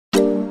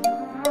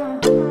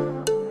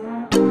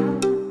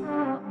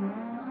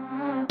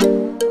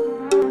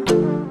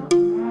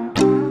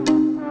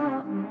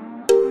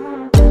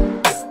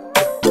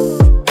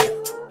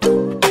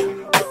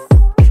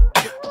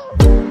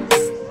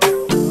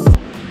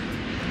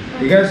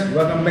Hey guys,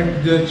 welcome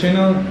back to the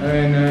channel,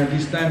 and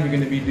this time we're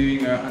going to be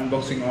doing an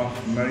unboxing of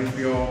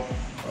MARINEPURE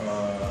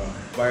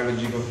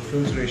biological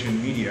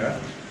filtration media.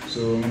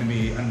 So I'm going to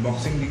be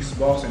unboxing this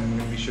box and I'm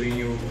going to be showing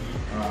you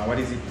what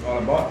is it all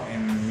about,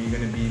 and we're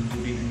going to be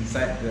putting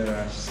inside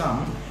the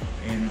sum,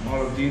 and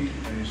all of it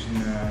is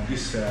in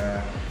this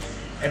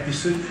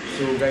episode.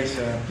 So guys,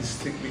 please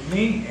stick with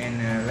me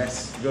and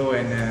let's go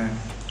and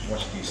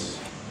watch this.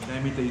 The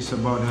diameter is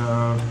about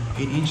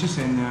 8 inches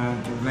and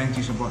the length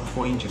is about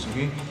 4 inches.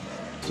 Okay,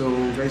 so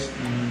guys,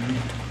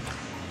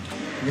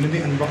 we're gonna be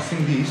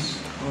unboxing this,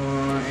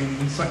 and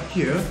inside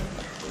here,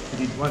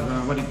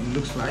 what it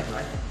looks like.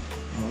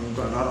 We've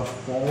got a lot of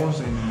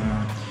pores, and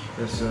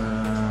there's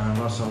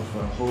lots of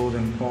holes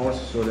and pores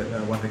so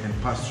that water can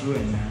pass through,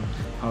 and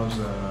house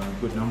a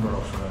good number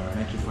of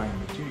nitrifying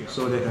material,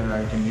 so that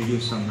I can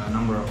reduce some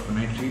number of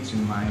nitrates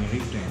in my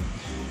reef tank.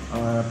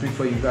 I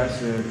prefer you guys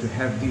to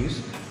have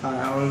this. I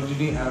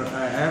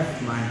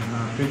have my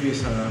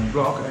previous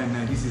block,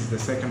 and this is the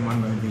second one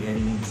I'm going to be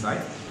adding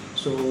inside.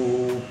 So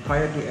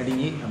prior to adding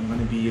it, I'm going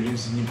to be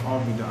rinsing it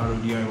off with the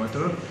RODI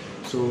water.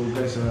 So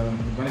guys,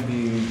 it's going to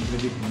be a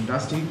little bit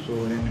dusty,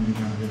 so then we're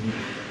going to be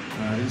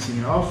rinsing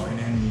it off, and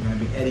then we're going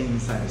to be adding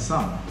inside the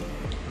sum.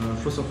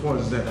 First of all,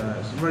 is that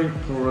it's very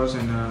porous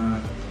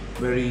and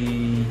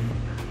very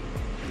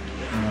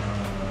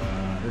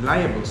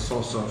reliable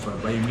source of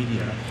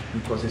biomedia,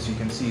 because as you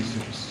can see,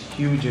 it's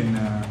huge, and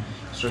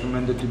it's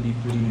recommended to be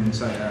put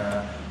inside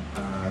a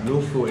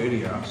low flow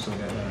area so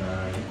that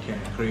it can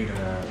create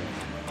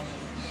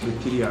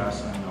bacteria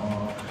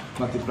or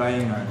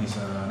multiplying these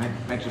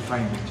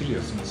nitrifying bacteria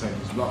inside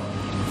this block.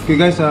 Okay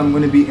guys, I'm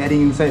going to be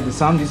adding inside the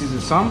sum. This is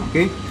the sum.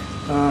 Okay,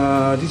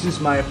 this is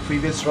my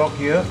previous rock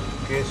here.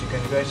 Okay, as you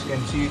guys can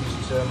see,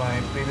 this is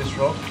my previous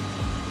rock.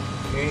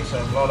 Okay, so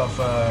a lot of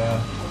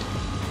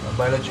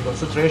biological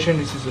filtration.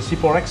 This is the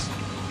C4X.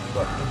 I've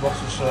got two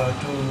boxes,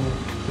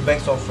 two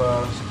bags of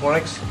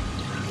C4X.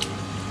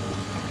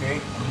 Okay,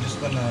 I'm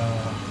just gonna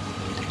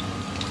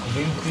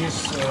rinse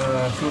this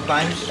a few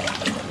times.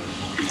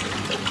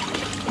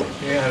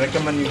 Okay, I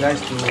recommend you guys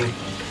to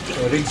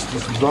rinse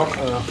this block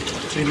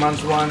 3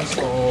 months once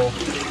or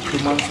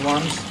 2 months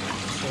once,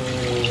 so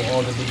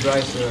all the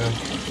debris is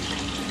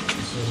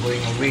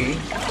going away.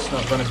 It's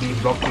not gonna be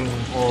blocking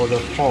all the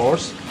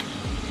pores.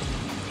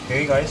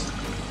 Okay guys,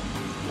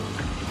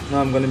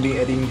 now I'm gonna be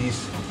adding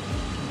this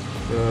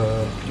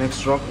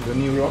next rock, the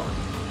new rock.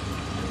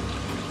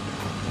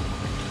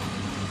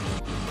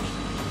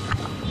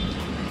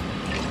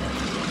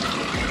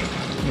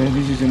 Okay,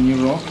 this is a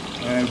new rock.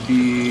 I'll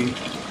be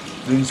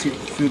rinsing it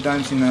a few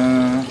times in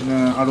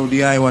a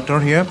RODI water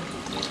here.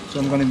 So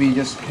I'm gonna be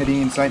just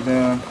heading inside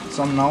the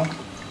sum now.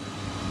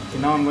 Okay,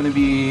 now I'm gonna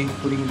be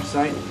putting it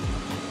inside,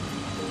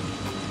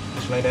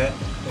 just like that.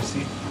 Let's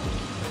see,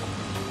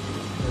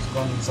 it's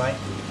gone inside.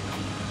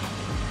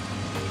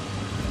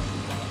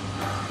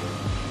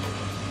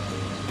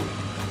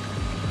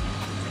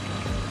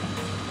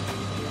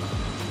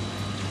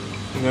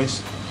 Okay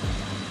guys,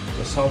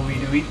 that's how we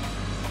do it,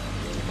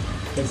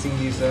 testing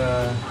this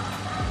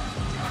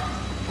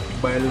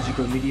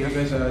biological media.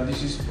 Okay guys,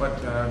 this is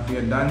what we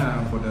have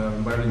done for the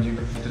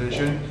biological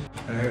filtration.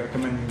 I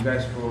recommend you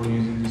guys for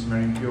using this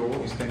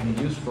MARINEPURE. It can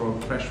be used for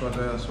fresh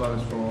water as well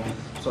as for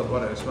salt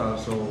water as well.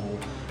 So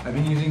I've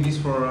been using this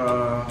for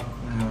a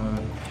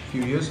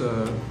few years,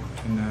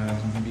 and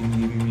been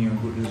giving me a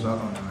good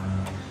result on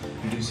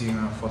reducing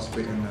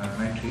phosphate and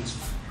nitrates.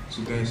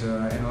 So guys,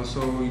 and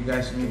also you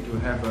guys need to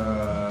have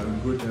a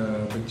good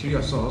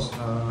bacteria source.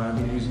 I've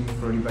been using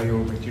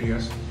PRODIBIO bacteria,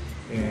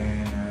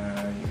 and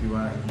if you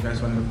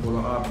guys want to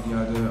follow up the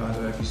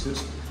other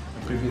episodes,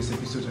 the previous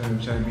episodes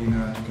which I've been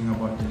talking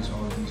about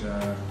all these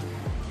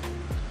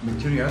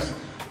bacteria,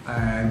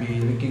 I'll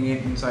be linking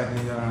it inside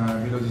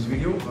below this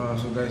video.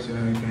 So guys, you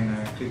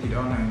can click it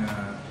on, and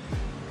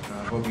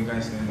hope you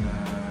guys can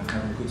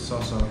have a good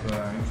source of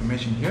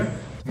information here.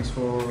 Thanks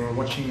for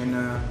watching,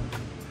 and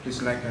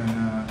please like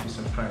and please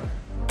subscribe.